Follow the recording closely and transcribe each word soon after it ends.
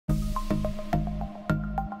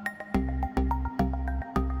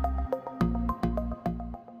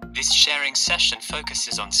This sharing session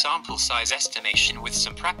focuses on sample size estimation with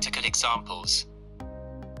some practical examples.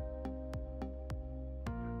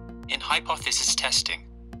 In hypothesis testing,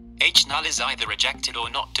 H null is either rejected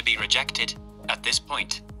or not to be rejected. At this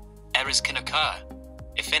point, errors can occur.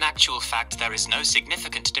 If in actual fact there is no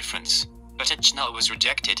significant difference, but H null was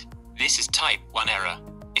rejected, this is type 1 error.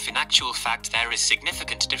 If in actual fact there is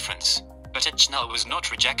significant difference, but H null was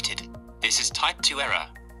not rejected, this is type 2 error.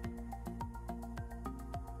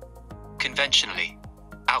 Conventionally,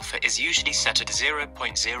 alpha is usually set at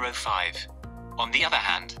 0.05. On the other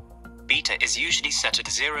hand, beta is usually set at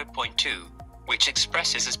 0.2, which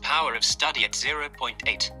expresses as power of study at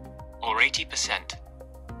 0.8, or 80%.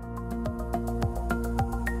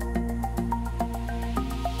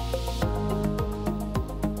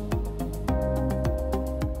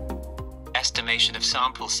 Estimation of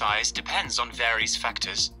sample size depends on various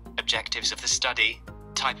factors: objectives of the study,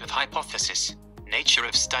 type of hypothesis, nature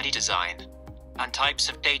of study design, and types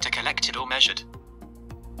of data collected or measured.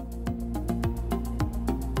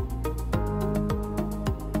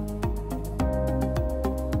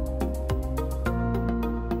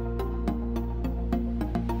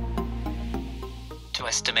 To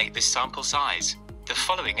estimate this sample size, the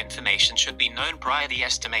following information should be known prior to the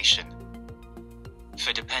estimation.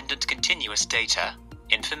 For dependent continuous data,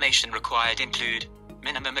 information required include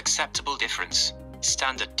minimum acceptable difference,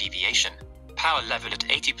 standard deviation, power level at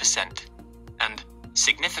 80%, and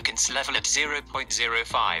significance level at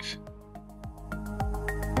 0.05.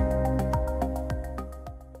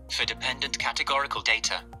 For dependent categorical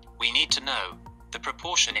data, we need to know the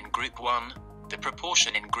proportion in group 1, the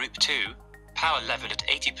proportion in group 2, power level at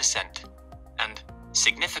 80%, and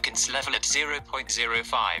significance level at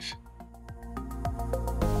 0.05.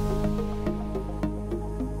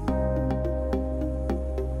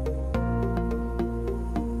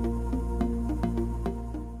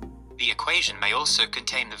 The equation may also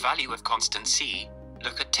contain the value of constant C.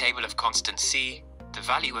 Look at table of constant C. The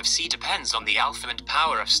value of C depends on the alpha and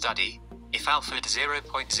power of study. If alpha at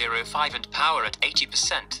 0.05 and power at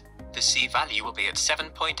 80%, the C value will be at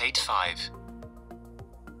 7.85.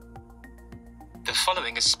 The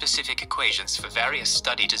following are specific equations for various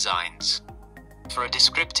study designs. For a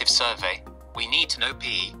descriptive survey, we need to know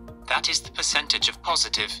P, that is the percentage of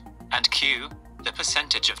positive, and Q, the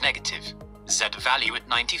percentage of negative. Z value at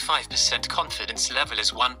 95% confidence level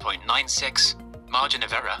is 1.96, margin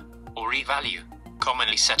of error, or E value,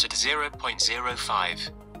 commonly set at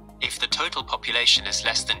 0.05. If the total population is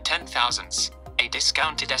less than 10 thousandths, a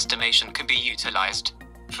discounted estimation can be utilized.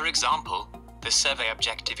 For example, the survey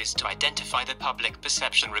objective is to identify the public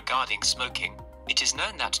perception regarding smoking. It is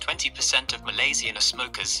known that 20% of Malaysian are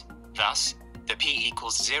smokers. Thus, the P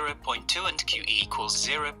equals 0.2 and Q equals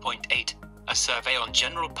 0.8. A survey on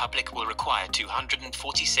general public will require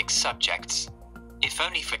 246 subjects. If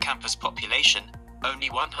only for campus population, only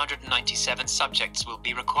 197 subjects will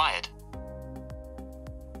be required.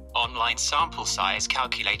 Online sample size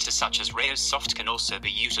calculators such as ReoSoft can also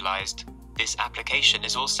be utilized. This application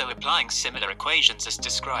is also applying similar equations as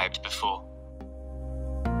described before.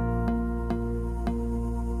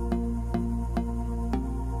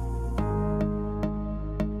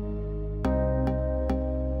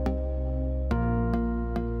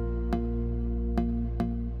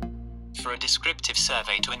 For a descriptive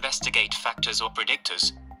survey to investigate factors or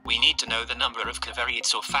predictors, we need to know the number of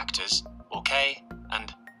covariates or factors, or K,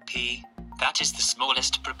 and P, that is the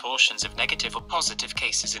smallest proportions of negative or positive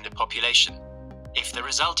cases in the population. If the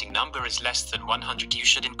resulting number is less than 100, you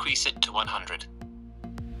should increase it to 100.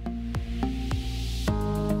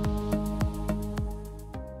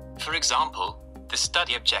 For example, the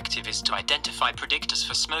study objective is to identify predictors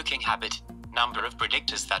for smoking habit. Number of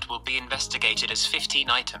predictors that will be investigated is 15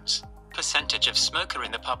 items. Percentage of smoker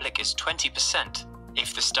in the public is 20%.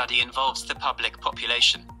 If the study involves the public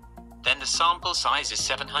population, then the sample size is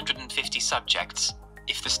 750 subjects.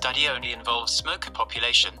 If the study only involves smoker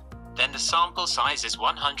population, then the sample size is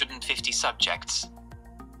 150 subjects.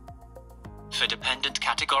 For dependent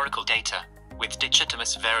categorical data, with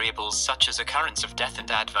dichotomous variables such as occurrence of death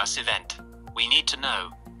and adverse event, we need to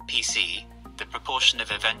know PC, the proportion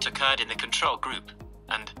of event occurred in the control group,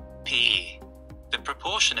 and PE, the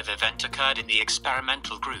proportion of event occurred in the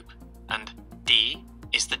experimental group, and D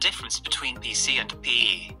is the difference between PC and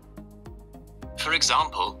PE. For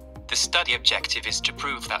example, the study objective is to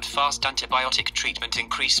prove that fast antibiotic treatment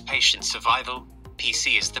increased patient survival.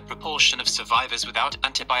 PC is the proportion of survivors without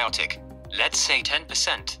antibiotic, let's say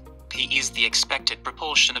 10%. PE is the expected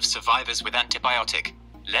proportion of survivors with antibiotic,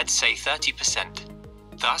 let's say 30%.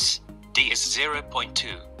 Thus, D is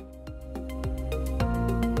 0.2.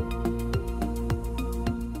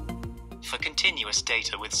 continuous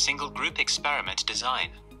data with single group experiment design,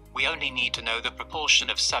 we only need to know the proportion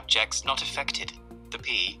of subjects not affected, the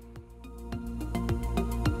p.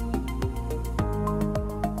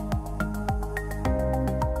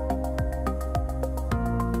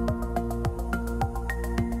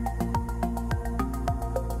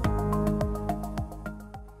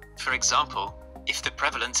 For example, if the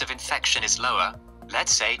prevalence of infection is lower,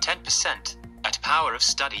 let's say 10%, at power of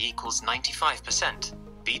study equals 95%,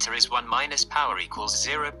 beta is 1 minus power equals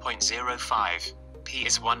 0.05, p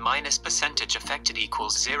is 1 minus percentage affected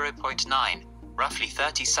equals 0.9, roughly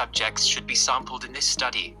 30 subjects should be sampled in this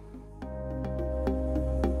study.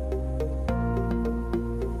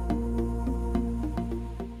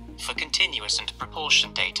 For continuous and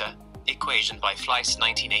proportion data, equation by Fleiss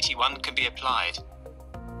 1981 can be applied.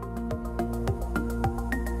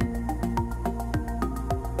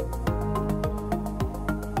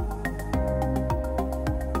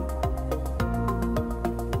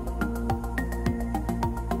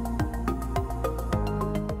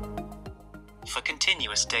 For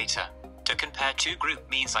continuous data, to compare two group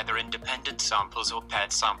means either independent samples or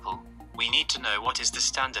paired sample, we need to know what is the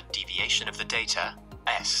standard deviation of the data,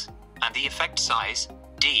 S, and the effect size,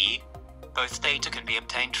 D. Both data can be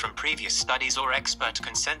obtained from previous studies or expert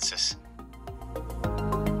consensus.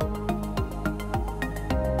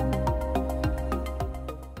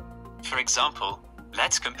 For example,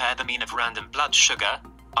 let's compare the mean of random blood sugar,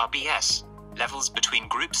 RBS, levels between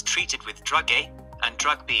groups treated with drug A and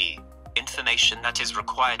drug B. Information that is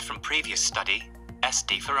required from previous study,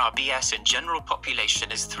 SD for RBS in general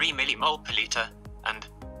population is 3 millimole per liter, and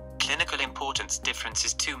clinical importance difference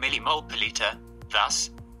is 2 millimole per liter, thus,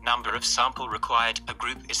 number of sample required per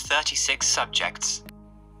group is 36 subjects.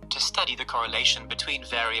 To study the correlation between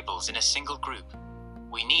variables in a single group,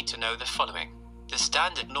 we need to know the following. The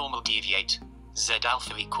standard normal deviate, Z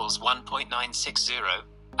alpha equals 1.960,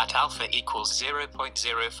 at alpha equals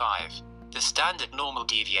 0.05. The standard normal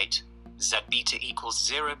deviate, Z beta equals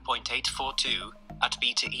 0.842, at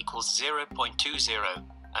beta equals 0.20,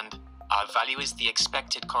 and our value is the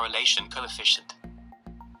expected correlation coefficient.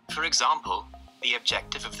 For example, the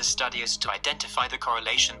objective of the study is to identify the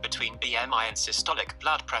correlation between BMI and systolic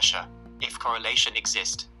blood pressure. If correlation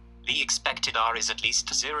exists, the expected R is at least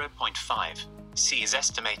 0.5, C is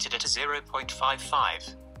estimated at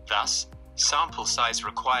 0.55, thus, sample size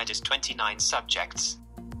required is 29 subjects.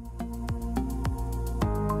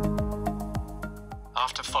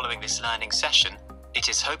 After following this learning session, it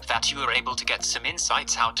is hoped that you are able to get some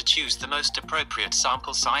insights how to choose the most appropriate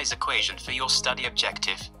sample size equation for your study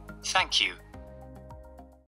objective. Thank you.